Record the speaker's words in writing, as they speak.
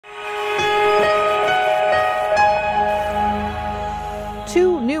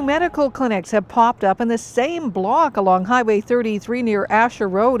medical clinics have popped up in the same block along Highway 33 near Asher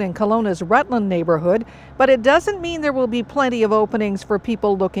Road in Kelowna's Rutland neighborhood, but it doesn't mean there will be plenty of openings for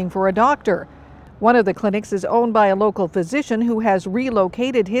people looking for a doctor. One of the clinics is owned by a local physician who has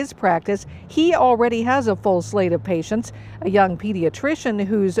relocated his practice. He already has a full slate of patients. A young pediatrician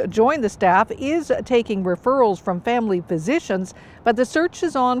who's joined the staff is taking referrals from family physicians, but the search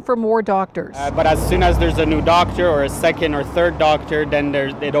is on for more doctors. But as soon as there's a new doctor or a second or third doctor, then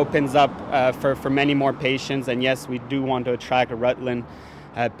it opens up for many more patients. And yes, we do want to attract Rutland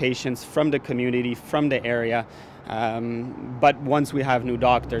patients from the community, from the area. But once we have new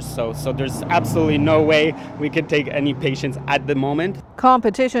doctors, so there's absolutely no way we could take any patients at the moment.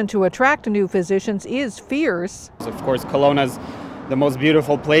 Competition to attract new physicians is fierce. Of course, Kelowna's the most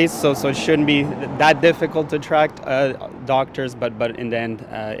beautiful place, so it shouldn't be that difficult to attract doctors, but in the end,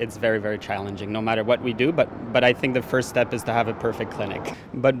 it's very, very challenging no matter what we do. But I think the first step is to have a perfect clinic.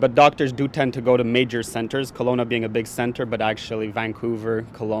 But doctors do tend to go to major centers, Kelowna being a big center, but actually Vancouver,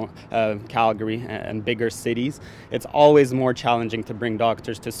 Calgary, and bigger cities. It's always more challenging to bring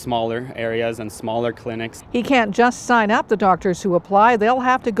doctors to smaller areas and smaller clinics. He can't just sign up the doctors who apply. They'll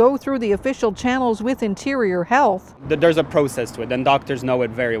have to go through the official channels with Interior Health. There's a process to it, and doctors know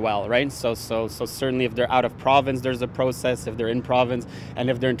it very well, right? So certainly if they're out of province, there's a process. If they're in province, and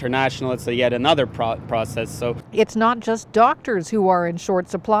if they're international, it's yet another process. So it's not just doctors who are in short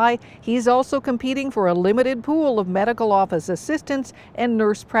supply. He's also competing for a limited pool of medical office assistants and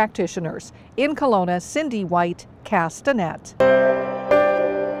nurse practitioners. In Kelowna, Cindy White, Castanet.